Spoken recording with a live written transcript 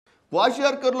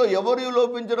క్వాషియార్కర్లో ఎవరు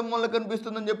లోపించడం వల్ల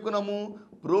కనిపిస్తుందని చెప్పుకున్నాము?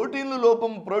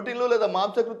 ప్రోటీన్లు లేదా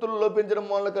మాంసకృతులు లోపించడం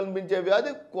వల్ల కనిపించే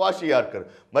వ్యాధి క్వాషియార్కర్.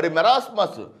 మరి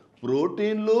మెరాస్మస్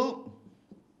ప్రోటీన్లు,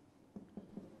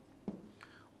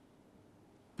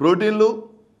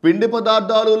 పిండి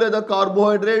పదార్థాలు లేదా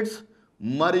కార్బోహైడ్రేట్స్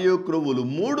మరియు క్రొవ్వులు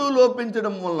 3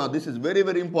 లోపించడం వలన, this is very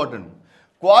very important.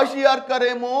 Kwashiorkor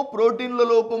ఏమో ప్రోటీన్ల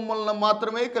లోపం వలన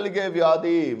మాత్రమే కలిగే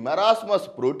వ్యాధి. మెరాస్మస్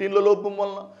ప్రోటీన్ల లోపం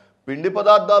వలన, పిండి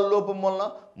పదార్థాల లోపం వలన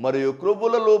మరియు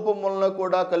క్రొవ్వుల లోపం వలన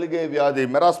కూడా కలిగే వ్యాధి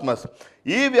మెరాస్మస్.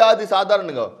 ఈ వ్యాధి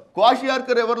సాధారణంగా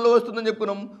క్వాషియార్కర్ ఎవరిలో వస్తుందని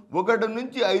చెప్పుకున్నాం? 1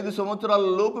 నుంచి 5 సంవత్సరాల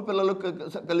లోపు పిల్లలకు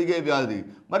కలిగే వ్యాధి.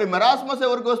 మరి మెరాస్మస్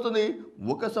ఎవరికి వస్తుంది?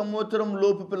 1 సంవత్సరం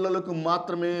లోపు పిల్లలకు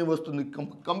మాత్రమే వస్తుంది.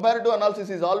 Comparative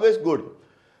analysis is always good.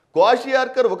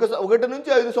 Kwashiorkor 1 నుంచి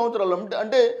 5 సంవత్సరాలు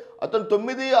అంటే అతను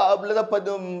 9 లేదా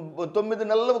 9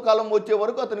 నెలల కాలం వచ్చే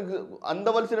వరకు అతనికి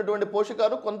అందవలసినటువంటి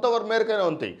పోషకాలు కొంతవరకు మేరకైనా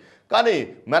ఉంటాయి. కానీ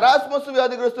మెరాస్మస్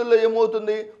వ్యాధిగ్రస్తుల్లో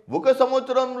ఏమవుతుంది? 1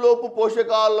 సంవత్సరం లోపు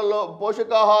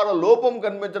పోషకాహార లోపం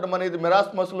కనిపించడం అనేది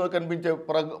మెరాస్మస్లో కనిపించే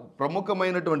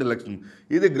ప్రముఖమైనటువంటి లక్షణం.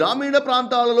 ఇది గ్రామీణ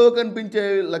ప్రాంతాలలో కనిపించే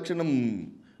లక్షణం.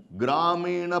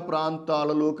 గ్రామీణ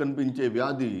ప్రాంతాలలో కనిపించే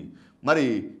వ్యాధి. మరి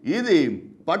ఇది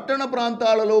పట్టణ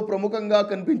ప్రాంతాలలో ప్రముఖంగా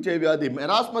కనిపించే వ్యాధి.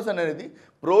 మెరాస్మస్ అనేది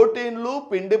ప్రోటీన్లు,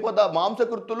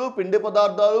 మాంసకృతులు, పిండి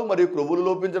పదార్థాలు మరియు క్రొవ్వులు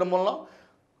లోపించడం వలన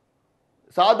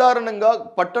సాధారణంగా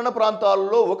పట్టణ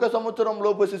ప్రాంతాలలో 1 సంవత్సరం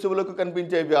లోపు శిశువులకు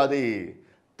కనిపించే వ్యాధి.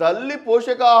 తల్లి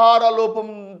పోషకాహార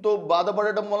లోపంతో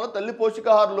బాధపడటం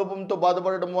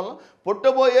వలన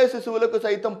పుట్టబోయే శిశువులకు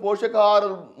సైతం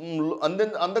పోషకాహారం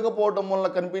అందకపోవడం వలన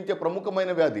కనిపించే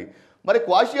ప్రముఖమైన వ్యాధి. మరి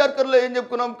క్వాషియార్కర్లో ఏం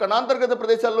చెప్పుకున్నాం? కణాంతర్గత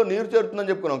ప్రదేశాల్లో నీరు చేరుతుందని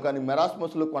చెప్పుకున్నాం. కానీ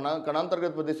మెరాస్మస్లో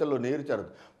కణాంతర్గత ప్రదేశాల్లో నీరు చేరదు.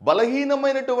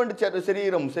 బలహీనమైనటువంటి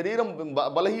శరీరం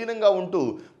బలహీనంగా ఉంటూ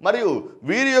మరియు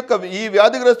వీరి యొక్క ఈ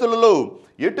వ్యాధిగ్రస్తులలో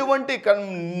ఎటువంటి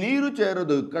నీరు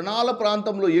చేరదు. కణాల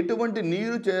ప్రాంతంలో ఎటువంటి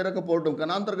నీరు చేరకపోవడం,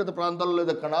 కణాంతర్గత ప్రాంతాల్లో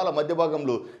లేదా కణాల మధ్య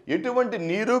భాగంలో ఎటువంటి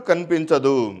నీరు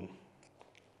కనిపించదు.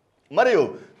 మరియు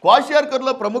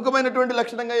క్వాషియార్కర్లో ప్రముఖమైనటువంటి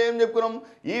లక్షణంగా ఏం చెప్పుకున్నాం?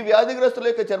 ఈ వ్యాధిగ్రస్తుల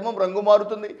యొక్క చర్మం రంగు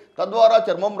మారుతుంది. తద్వారా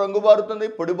చర్మం రంగు మారుతుంది,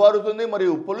 పొడిబారుతుంది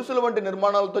మరియు పొలుసుల వంటి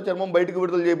నిర్మాణాలతో చర్మం బయటకు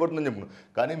విడుదల చేయబడుతుందని చెప్పుకున్నాం.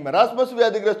 కానీ మెరాస్మస్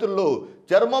వ్యాధిగ్రస్తుల్లో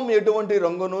చర్మం ఎటువంటి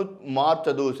రంగును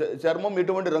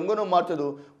మార్చదు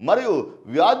మరియు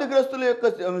వ్యాధిగ్రస్తుల యొక్క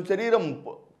శరీరం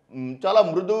చాలా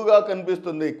మృదువుగా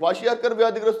కనిపిస్తుంది. క్వాషియార్కర్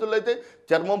వ్యాధిగ్రస్తుల్లో అయితే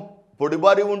చర్మం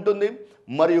పొడిబారి ఉంటుంది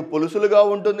మరియు పొలుసులుగా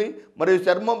ఉంటుంది మరియు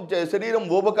శరీరం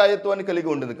ఊబకాయత్వాన్ని కలిగి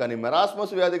ఉంటుంది. కానీ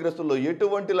మెరాస్మస్ వ్యాధిగ్రస్తుల్లో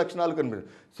ఎటువంటి లక్షణాలు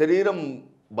కనిపిస్తుంది? శరీరం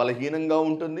బలహీనంగా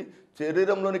ఉంటుంది,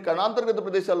 శరీరంలోని కణాంతర్గత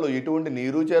ప్రదేశాల్లో ఎటువంటి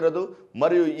నీరు చేరదు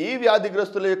మరియు ఈ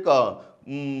వ్యాధిగ్రస్తుల యొక్క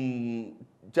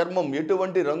చర్మం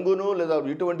ఎటువంటి రంగును లేదా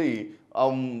ఎటువంటి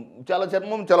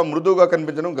చర్మం చాలా మృదువుగా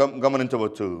కనిపించడం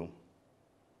గమనించవచ్చు.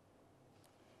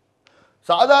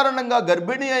 సాధారణంగా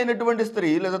గర్భిణీ అయినటువంటి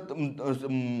స్త్రీ లేదా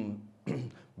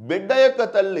బిడ్డ యొక్క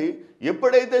తల్లి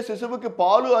ఎప్పుడైతే శిశువుకి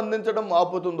పాలు అందించడం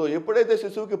ఆపుతుందో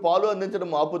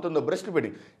బ్రెస్ట్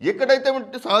ఫీడింగ్, ఎక్కడైతే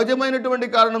సహజమైనటువంటి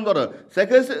కారణం ద్వారా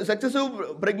సక్సెసివ్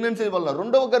ప్రెగ్నెన్సీ వలన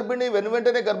రెండవ గర్భిణి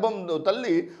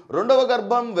తల్లి రెండవ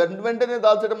గర్భం వెంటనే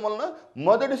దాల్చడం వలన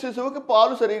మొదటి శిశువుకి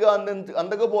పాలు సరిగా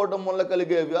అందకపోవడం వల్ల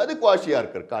కలిగే వ్యాధి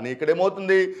క్వాషియార్కర్. కానీ ఇక్కడ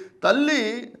ఏమవుతుంది? తల్లి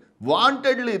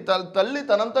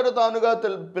తనంతట తానుగా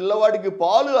పిల్లవాడికి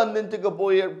పాలు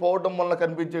అందించకపోవటం వల్ల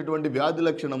కనిపించేటువంటి వ్యాధి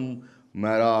లక్షణం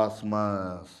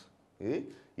మెరాస్మస్.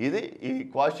 ఇది ఈ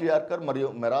క్వాషియార్కర్ మరియు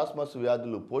మెరాస్మస్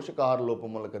వ్యాధులు పోషకాహార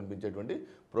లోపం వల్ల కనిపించేటువంటి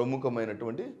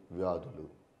ప్రముఖమైనటువంటి వ్యాధులు.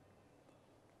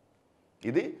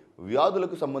 ఇది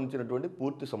వ్యాధులకు సంబంధించినటువంటి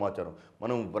పూర్తి సమాచారం.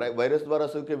 మనం వైరస్ ద్వారా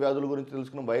సోకే వ్యాధుల గురించి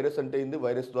తెలుసుకున్నాం. వైరస్ అంటే ఏంది?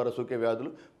 వైరస్ ద్వారా సోకే వ్యాధులు.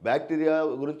 బ్యాక్టీరియా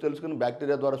గురించి తెలుసుకున్నాం.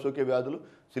 బ్యాక్టీరియా ద్వారా సోకే వ్యాధులు.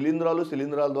 శిలీంధ్రాల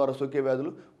ద్వారా సోకే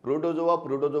వ్యాధులు. ప్రోటోజోవా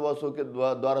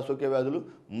ద్వారా సోకే వ్యాధులు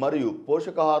మరియు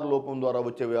పోషకాహార లోపం ద్వారా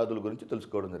వచ్చే వ్యాధుల గురించి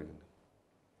తెలుసుకోవడం జరిగింది.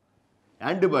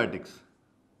 యాంటీబయాటిక్స్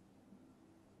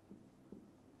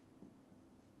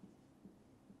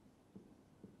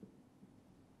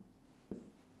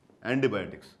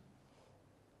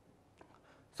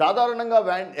సాధారణంగా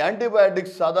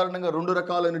సాధారణంగా 2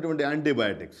 రకాలైనటువంటి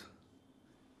యాంటీబయాటిక్స్.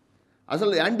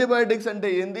 అసలు యాంటీబయాటిక్స్ అంటే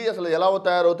ఏంది? అసలు ఎలా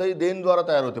తయారవుతాయి? దేని ద్వారా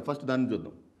తయారవుతాయి? ఫస్ట్ దాన్ని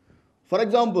చూద్దాం. ఫర్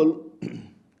ఎగ్జాంపుల్,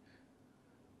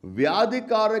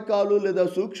 వ్యాధికారకాలు లేదా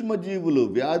సూక్ష్మజీవులు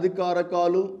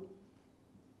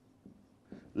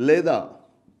లేదా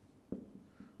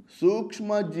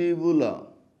సూక్ష్మజీవుల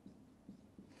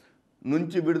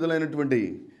నుంచి విడుదలైనటువంటి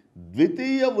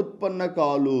ద్వితీయ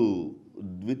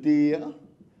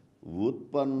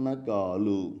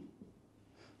ఉత్పన్నకాలు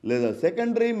లేదా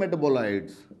సెకండరీ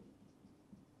మెటబోలైట్స్.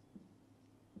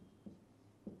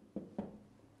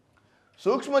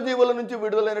 సూక్ష్మజీవుల నుంచి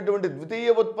విడుదలైనటువంటి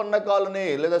ద్వితీయ ఉత్పన్నకాలనే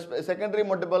లేదా సెకండరీ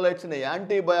మెటబాలైట్స్ని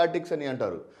యాంటీబయాటిక్స్ అని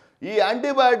అంటారు. ఈ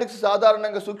యాంటీబయాటిక్స్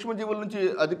సాధారణంగా సూక్ష్మజీవుల నుంచి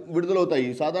విడుదలవుతాయి.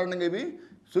 సాధారణంగా ఇవి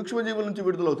సూక్ష్మజీవుల నుంచి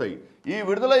విడుదలవుతాయి. ఈ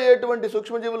విడుదలయ్యేటువంటి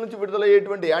సూక్ష్మజీవుల నుంచి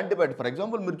విడుదలయ్యేటువంటి యాంటీబయాటిక్, ఫర్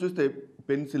ఎగ్జాంపుల్ మీరు చూస్తే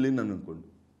పెన్సిలిన్ అని అనుకోండి.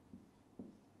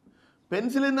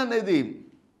 పెన్సిలిన్ అనేది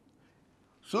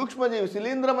సూక్ష్మజీవి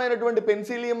శిలీంధ్రమైనటువంటి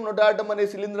పెన్సిలియం నొటాటమ్ అనే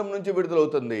శిలీంధ్రం నుంచి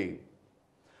విడుదలవుతుంది.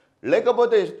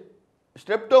 లేకపోతే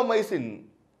స్ట్రెప్టోమైసిన్,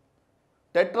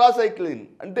 టెట్రాసైక్లిన్,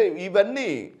 అంటే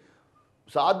ఇవన్నీ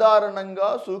సాధారణంగా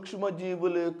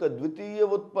సూక్ష్మజీవుల యొక్క ద్వితీయ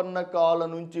ఉత్పన్నకాల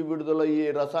నుంచి విడుదలయ్యే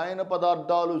రసాయన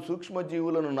పదార్థాలు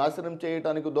సూక్ష్మజీవులను నాశనం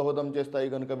చేయడానికి దోహదం చేస్తాయి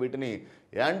కనుక వీటిని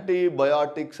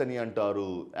యాంటీబయాటిక్స్ అని అంటారు.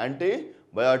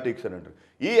 యాంటీబయాటిక్స్ అని అంటారు.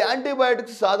 ఈ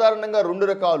యాంటీబయాటిక్స్ సాధారణంగా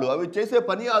 2 రకాలు. అవి చేసే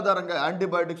పని ఆధారంగా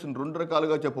యాంటీబయాటిక్స్ని 2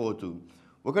 రకాలుగా చెప్పవచ్చు.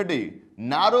 ఒకటి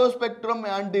narrow spectrum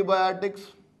antibiotics,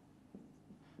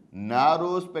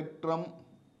 narrow spectrum.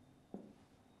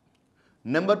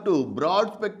 Number 2 broad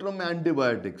spectrum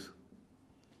antibiotics.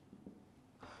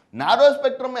 Narrow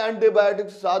spectrum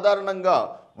antibiotics సాధారణంగా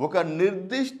ఒక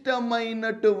నిర్దిష్టమైన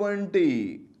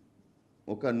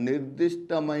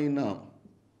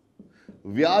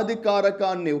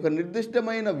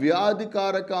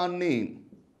వ్యాధికారకాన్ని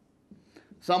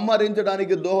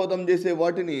సంహరించడానికి దోహదం చేసే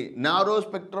వాటిని నారో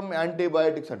స్పెక్ట్రమ్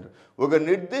యాంటీబయాటిక్స్ అంటారు. ఒక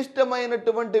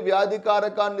నిర్దిష్టమైనటువంటి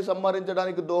వ్యాధికారకాన్ని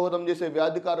సంహరించడానికి దోహదం చేసే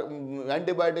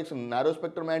యాంటీబయాటిక్స్ నారో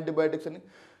స్పెక్ట్రమ్ యాంటీబయాటిక్స్ అని.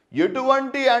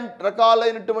 ఎటువంటి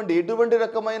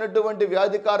రకమైనటువంటి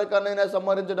వ్యాధికారకాన్నైనా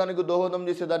సంహరించడానికి దోహదం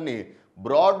చేసేదాన్ని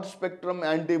బ్రాడ్ స్పెక్ట్రమ్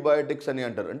యాంటీబయాటిక్స్ అని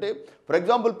అంటారు. అంటే ఫర్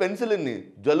ఎగ్జాంపుల్ పెన్సిలిన్ని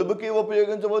జలుబుకి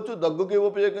ఉపయోగించవచ్చు, దగ్గుకి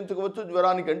ఉపయోగించవచ్చు,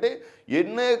 జ్వరానికి. అంటే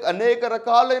అనేక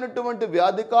రకాలైనటువంటి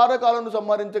వ్యాధికారకాలను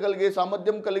సంహరించగలిగే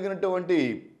సామర్థ్యం కలిగినటువంటి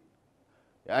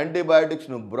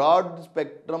యాంటీబయాటిక్స్ను బ్రాడ్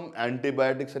స్పెక్ట్రమ్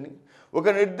యాంటీబయాటిక్స్ అని. ఒక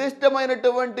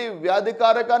నిర్దిష్టమైనటువంటి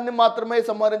వ్యాధికారకాన్ని మాత్రమే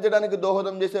సంహరించడానికి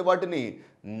దోహదం చేసే వాటిని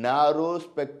నారో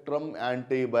స్పెక్ట్రమ్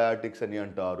యాంటీబయాటిక్స్ అని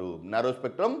అంటారు. నారో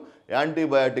స్పెక్ట్రమ్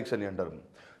యాంటీబయాటిక్స్ అని అంటారు.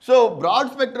 సో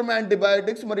బ్రాడ్ స్పెక్ట్రమ్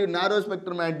యాంటీబయాటిక్స్ మరియు నారో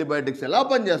స్పెక్ట్రమ్ యాంటీబయాటిక్స్ ఎలా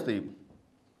పనిచేస్తాయి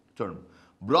చూడండి.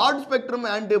 బ్రాడ్ స్పెక్ట్రమ్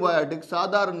యాంటీబయాటిక్స్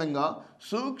సాధారణంగా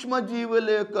సూక్ష్మజీవుల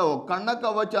యొక్క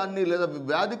కణకవచాన్ని లేదా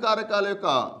వ్యాధికారకాల యొక్క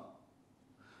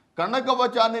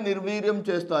కణకవచాన్ని నిర్వీర్యం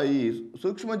చేస్తాయి.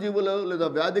 సూక్ష్మజీవుల లేదా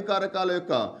వ్యాధికారకాల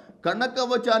యొక్క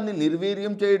కణకవచాన్ని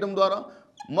నిర్వీర్యం చేయడం ద్వారా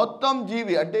మొత్తం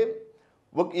జీవి, అంటే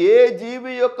ఏ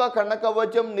జీవి యొక్క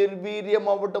కణకవచం నిర్వీర్యం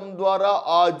అవ్వటం ద్వారా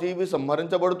ఆ జీవి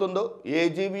సంహరించబడుతుందో, ఏ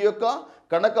జీవి యొక్క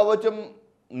కణకవచం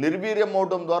నిర్వీర్యం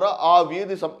అవటం ద్వారా ఆ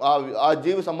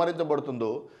జీవి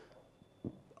సంహరించబడుతుందో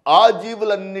ఆ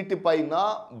జీవులన్నిటిపైన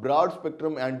బ్రాడ్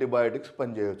స్పెక్ట్రమ్ యాంటీబయాటిక్స్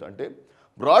పనిచేయవచ్చు. అంటే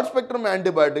బ్రాడ్ స్పెక్ట్రమ్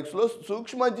యాంటీబయాటిక్స్లో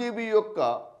సూక్ష్మజీవి యొక్క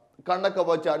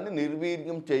కణకవచాన్ని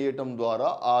నిర్వీర్యం చేయటం ద్వారా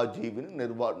ఆ జీవిని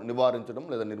నివారించడం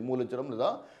లేదా నిర్మూలించడం లేదా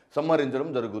సంహరించడం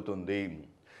జరుగుతుంది.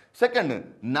 సెకండ్,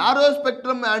 నారో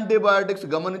స్పెక్ట్రమ్ యాంటీబయాటిక్స్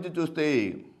గమనించి చూస్తే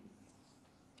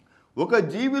ఒక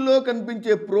జీవిలో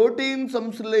కనిపించే ప్రోటీన్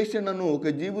సంశ్లేషణను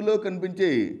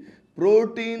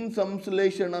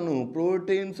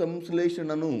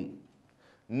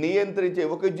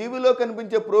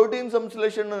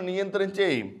నియంత్రించే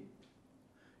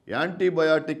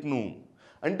యాంటీబయాటిక్ను,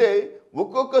 అంటే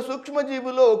ఒక్కొక్క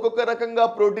సూక్ష్మజీవిలో ఒక్కొక్క రకంగా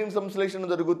ప్రోటీన్ సంశ్లేషణ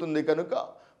జరుగుతుంది కనుక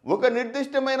ఒక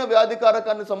నిర్దిష్టమైన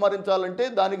వ్యాధికారకాన్ని సంహరించాలంటే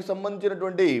దానికి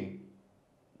సంబంధించినటువంటి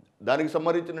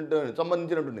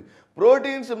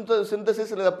ప్రోటీన్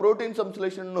సింథసిస్ లేదా ప్రోటీన్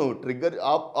సంశ్లేషణను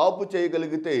ఆపు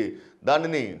చేయగలిగితే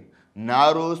దానిని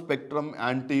నారో స్పెక్ట్రమ్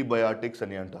యాంటీబయాటిక్స్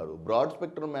అని అంటారు. బ్రాడ్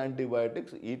స్పెక్ట్రమ్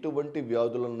యాంటీబయాటిక్స్ ఎటువంటి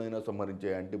వ్యాధులనైనా సంహరించే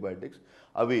యాంటీబయాటిక్స్.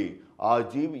 అవి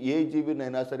ఏ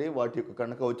జీవినైనా సరే వాటి యొక్క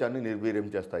కణకవచాన్ని నిర్వీర్యం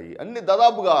చేస్తాయి.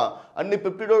 దాదాపుగా అన్ని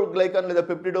పెప్టిడోగ్లైకాన్ లేదా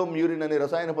పెప్టిడోమ్యూరిన్ అనే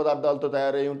రసాయన పదార్థాలతో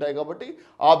తయారై ఉంటాయి కాబట్టి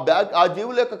ఆ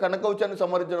జీవుల యొక్క కణకవచాన్ని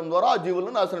సంహరించడం ద్వారా ఆ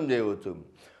జీవులను నాశనం చేయవచ్చు.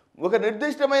 ఒక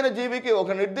నిర్దిష్టమైన జీవికి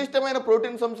ఒక నిర్దిష్టమైన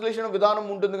ప్రోటీన్ సంశ్లేషణ విధానం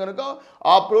ఉంటుంది కనుక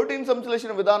ఆ ప్రోటీన్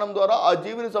సంశ్లేషణ విధానం ద్వారా ఆ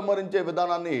జీవిని సంహరించే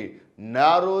విధానాన్ని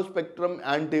నారో స్పెక్ట్రమ్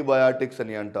యాంటీబయాటిక్స్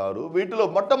అని అంటారు. వీటిలో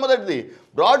మొట్టమొదటిది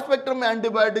బ్రాడ్ స్పెక్ట్రమ్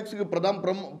యాంటీబయాటిక్స్కి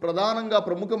ప్రధానంగా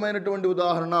ప్రముఖమైనటువంటి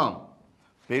ఉదాహరణ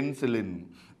పెన్సిలిన్.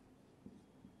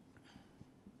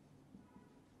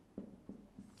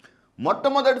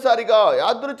 మొట్టమొదటిసారిగా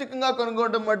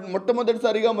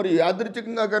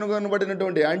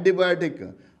కనుగొనబడినటువంటి యాంటీబయాటిక్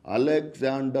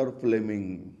అలెగ్జాండర్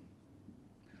ఫ్లెమింగ్.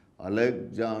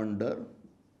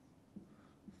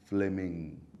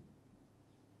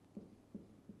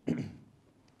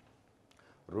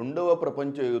 రెండవ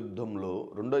ప్రపంచ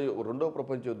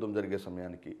యుద్ధం జరిగే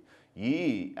సమయానికి ఈ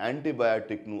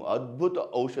యాంటీబయాటిక్ను అద్భుత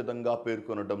ఔషధంగా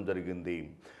పేర్కొనడం జరిగింది.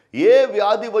 ఏ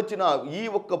వ్యాధి వచ్చినా ఈ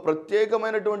ఒక్క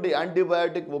ప్రత్యేకమైనటువంటి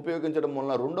యాంటీబయాటిక్ ఉపయోగించడం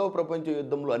వలన రెండవ ప్రపంచ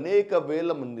యుద్ధంలో అనేక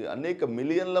వేల మంది, అనేక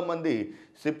మిలియన్ల మంది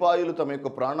సిపాయిలు తమ యొక్క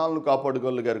ప్రాణాలను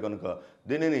కాపాడుకోగలిగారు కనుక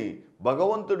దీనిని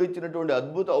భగవంతుడు ఇచ్చినటువంటి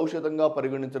అద్భుత ఔషధంగా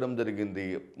పరిగణించడం జరిగింది.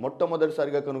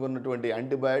 మొట్టమొదటిసారిగా కనుగొన్నటువంటి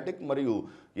యాంటీబయాటిక్ మరియు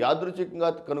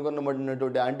యాదృచ్ఛికంగా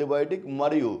కనుగొనబడినటువంటి యాంటీబయాటిక్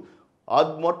మరియు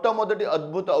మొట్టమొదటి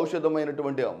అద్భుత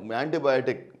ఔషధమైనటువంటి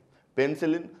యాంటీబయాటిక్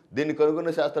పెన్సిలిన్. దీన్ని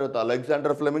కనుగొన్న శాస్త్రవేత్త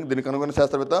అలెగ్జాండర్ ఫ్లెమింగ్.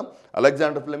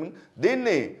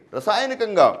 దీన్ని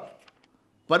రసాయనికంగా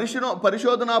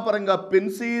పరిశోధనాపరంగా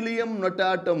పెన్సిలియం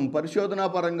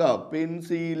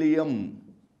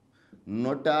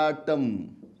నొటాటం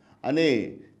అనే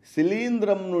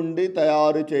శిలీంధ్రం నుండి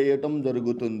తయారు చేయటం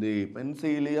జరుగుతుంది.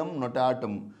 పెన్సిలియం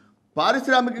నొటాటం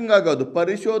పారిశ్రామికంగా కాదు,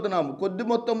 పరిశోధన కొద్ది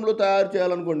మొత్తంలో తయారు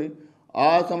చేయాలనుకోండి, ఆ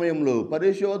సమయంలో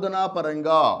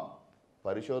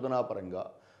పరిశోధనాపరంగా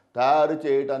తయారు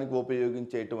చేయడానికి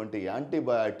ఉపయోగించేటువంటి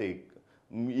యాంటీబయాటిక్,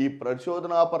 ఈ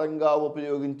పరిశోధనాపరంగా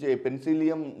ఉపయోగించే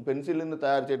పెన్సిలిన్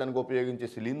తయారు చేయడానికి ఉపయోగించే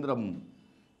శిలీంధ్రం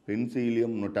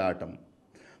పెన్సిలియం నొటాటం.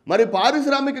 మరి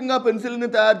పారిశ్రామికంగా పెన్సిలిన్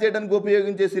తయారు చేయడానికి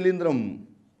ఉపయోగించే శిలీంధ్రం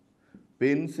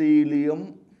పెన్సిలియం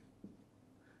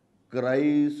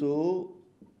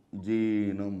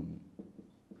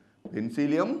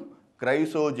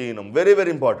క్రైసోజీనం. Very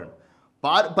very important.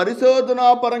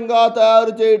 పరిశోధనాపరంగా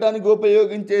తయారు చేయడానికి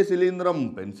ఉపయోగించే శిలీంధ్రం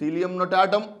పెన్సిలియం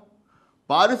నొటాటం,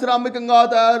 పారిశ్రామికంగా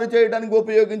తయారు చేయడానికి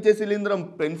ఉపయోగించే శిలీంధ్రం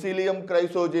పెన్సిలియం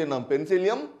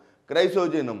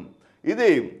క్రైసోజీనం. ఇది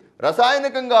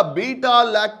రసాయనికంగా బీటా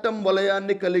లాక్టమ్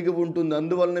వలయాన్ని కలిగి ఉంటుంది.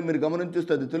 అందువలన మీరు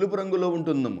గమనించుస్తే అది తెలుపు రంగులో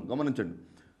ఉంటుందమ్మ, గమనించండి.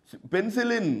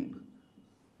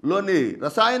 పెన్సిలిన్లోని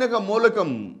రసాయనిక మూలకం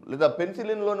లేదా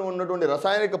పెన్సిలిన్లోని ఉన్నటువంటి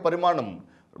రసాయనిక పరిమాణం,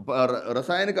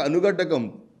 రసాయనిక అనుఘటకం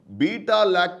బీటా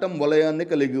లాక్టమ్ వలయాన్ని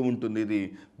కలిగి ఉంటుంది. ఇది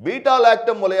బీటా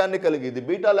లాక్టమ్ వలయాన్ని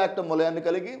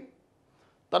కలిగి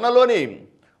తనలోని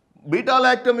బీటా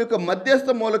లాక్టమ్ యొక్క మధ్యస్థ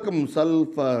మూలకం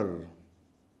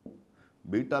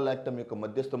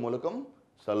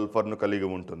సల్ఫర్ను కలిగి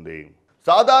ఉంటుంది.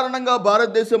 సాధారణంగా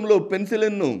భారతదేశంలో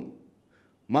పెన్సిలిన్ను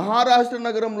మహారాష్ట్ర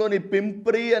నగరంలోని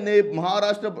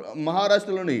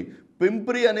మహారాష్ట్రలోని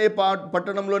పింప్రి అనే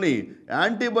పట్టణంలోని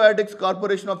antibiotics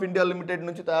corporation of India limited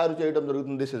నుంచి తయారు చేయడం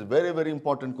జరుగుతుంది. This is very very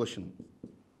important question.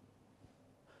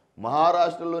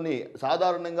 మహారాష్ట్రలోని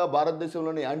సాధారణంగా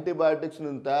భారతదేశంలోని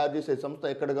యాంటీబయాటిక్స్ను తయారు చేసే సంస్థ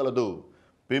ఎక్కడ కలదు?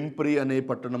 పింప్రి అనే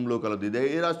పట్టణంలో కలదు. ఇదే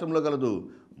ఏ రాష్ట్రంలో కలదు?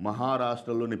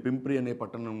 మహారాష్ట్రలోని పింప్రి అనే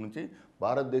పట్టణం నుంచి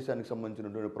భారతదేశానికి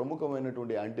సంబంధించినటువంటి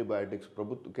ప్రముఖమైనటువంటి యాంటీబయాటిక్స్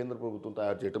కేంద్ర ప్రభుత్వం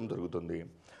తయారు చేయడం జరుగుతుంది.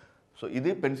 సో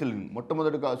ఇది పెన్సిలిన్.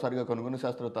 మొట్టమొదటిసారిగా కనుగొన్న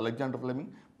శాస్త్రవేత్త అలెగ్జాండర్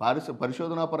ఫ్లెమింగ్.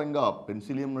 పరిశోధనాపరంగా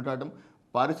పెన్సిలియం నొటాటం,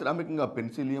 పారిశ్రామికంగా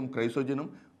పెన్సిలియం క్రైసోజీనం,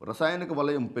 రసాయనిక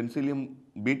వలయం పెన్సిలియం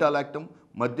బీటా లాక్టమ్,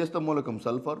 మధ్యస్థ మూలకం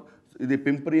సల్ఫర్. ఇది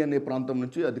పింప్రి అనే ప్రాంతం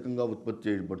నుంచి అధికంగా ఉత్పత్తి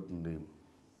చేయబడుతుంది.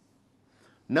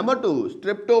 Number 2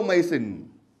 streptomycin.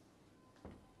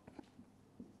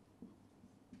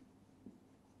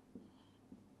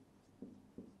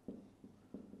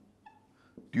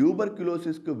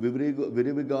 ట్యూబర్క్యులోసిస్కు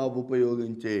విరివిగా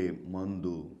ఉపయోగించే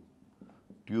మందు.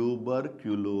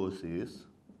 ట్యూబర్క్యులోసిస్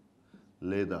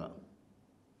లేదా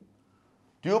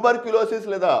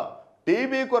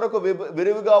టీబీ కొరకు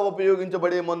విరివిగా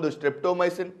ఉపయోగించబడే మందు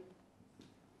స్ట్రెప్టోమైసిన్.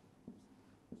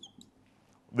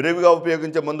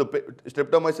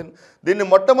 దీన్ని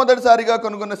మొట్టమొదటిసారిగా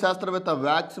కనుగొన్న శాస్త్రవేత్త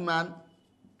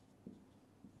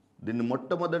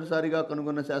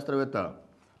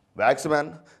వ్యాక్స్మ్యాన్.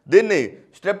 దీన్ని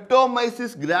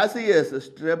స్ట్రెప్టోమైసిస్ గ్రాసియస్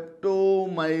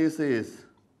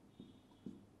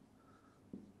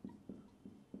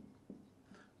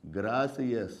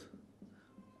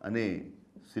అనే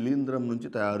శిలీంధ్రం నుంచి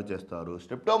తయారు చేస్తారు.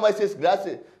 స్ట్రెప్టోమైసిస్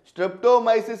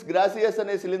గ్రాసియస్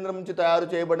అనే శిలీంధ్రం నుంచి తయారు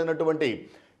చేయబడినటువంటి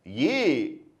ఈ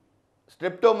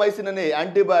స్ట్రెప్టోమైసిన్ అనే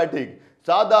యాంటీబయాటిక్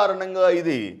సాధారణంగా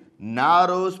ఇది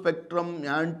నారో స్పెక్ట్రమ్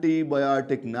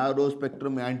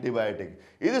యాంటీబయాటిక్.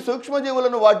 ఇది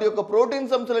సూక్ష్మజీవులను వాటి యొక్క ప్రోటీన్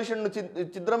సంశ్లేషణను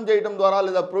ఛిద్రం చేయడం ద్వారా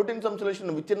లేదా ప్రోటీన్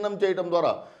సంశ్లేషణను విచ్ఛిన్నం చేయడం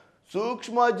ద్వారా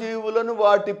సూక్ష్మజీవులను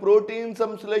వాటి ప్రోటీన్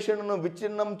సంశ్లేషణను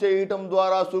విచ్ఛిన్నం చేయటం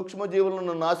ద్వారా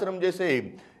సూక్ష్మజీవులను నాశనం చేసే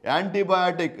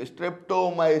యాంటీబయాటిక్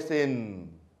స్ట్రెప్టోమైసిన్.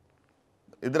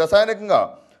 ఇది రసాయనికంగా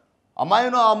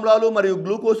అమైనో ఆమ్లాలు మరియు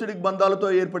గ్లూకోసిడిక్ బంధాలతో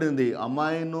ఏర్పడింది.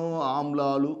 అమైనో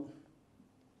ఆమ్లాలు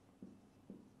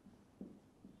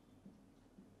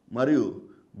మరియు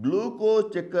గ్లూకోజ్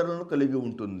చక్కెరలను కలిగి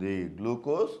ఉంటుంది.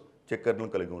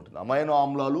 అమైనో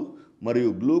ఆమ్లాలు మరియు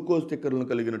గ్లూకోజ్ చక్కెరలను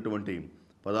కలిగినటువంటి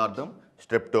పదార్థం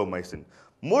స్ట్రెప్టోమైసిన్.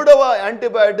 మూడవ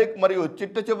యాంటీబయాటిక్ మరియు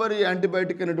చిట్ట చివరి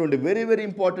యాంటీబయాటిక్ అనేటువంటి very very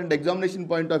important examination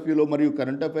point of వ్యూలో మరియు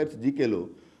కరెంట్ అఫైర్స్ జీకేలో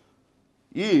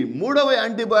ఈ మూడవ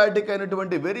యాంటీబయాటిక్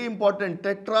అయినటువంటి వెరీ ఇంపార్టెంట్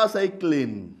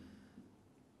టెట్రాసైక్లిన్.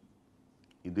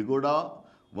 ఇది కూడా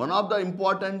one of the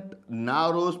important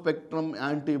narrow spectrum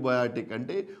antibiotic.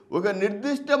 అంటే ఒక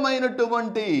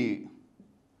నిర్దిష్టమైనటువంటి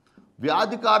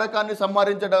వ్యాధి కారకాన్ని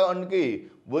సంహరించడానికి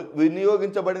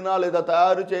వినియోగించబడిన లేదా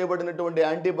తయారు చేయబడినటువంటి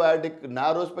antibiotic,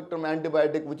 narrow spectrum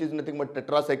antibiotic which is nothing but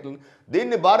tetracycline.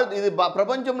 దీన్ని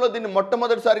ప్రపంచంలో దీన్ని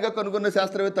మొట్టమొదటిసారిగా కనుగొన్న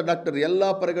శాస్త్రవేత్త doctor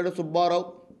Yellapragada Subbarao.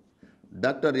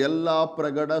 Doctor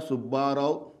Yellapragada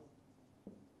Subbarao.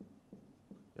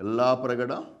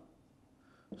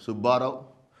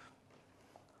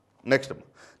 Next,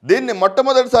 దీన్ని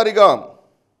మొట్టమొదటిసారిగా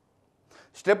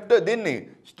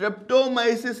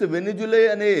స్ట్రెప్టోమైసిస్ వెనిజులే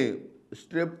అనే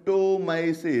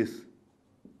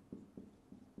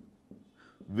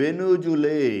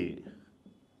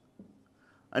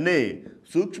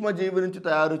సూక్ష్మజీవి నుంచి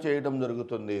తయారు చేయడం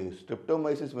జరుగుతుంది.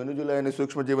 స్ట్రెప్టోమైసిస్ వెనిజులే అనే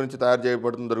సూక్ష్మజీవి నుంచి తయారు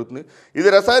చేయబడటం జరుగుతుంది. ఇది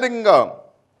రసాయనికంగా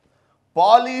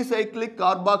పాలీసైక్లిక్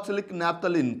కార్బాక్సిలిక్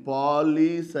నాప్థలిన్,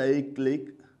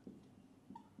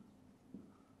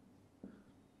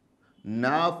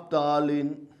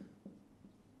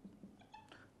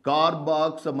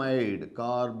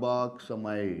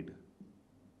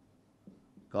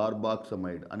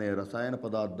 కార్బాక్సమైడ్ అనే రసాయన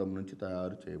పదార్థం నుంచి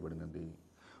తయారు చేయబడినది.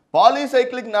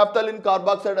 పాలీసైక్లిక్ నాప్థలిన్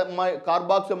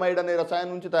కార్బాక్సమైడ్ అనే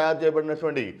రసాయనం నుంచి తయారు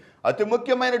చేయబడినటువంటి అతి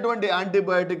ముఖ్యమైనటువంటి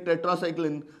యాంటీబయాటిక్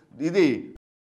టెట్రాసైక్లిన్. ఇది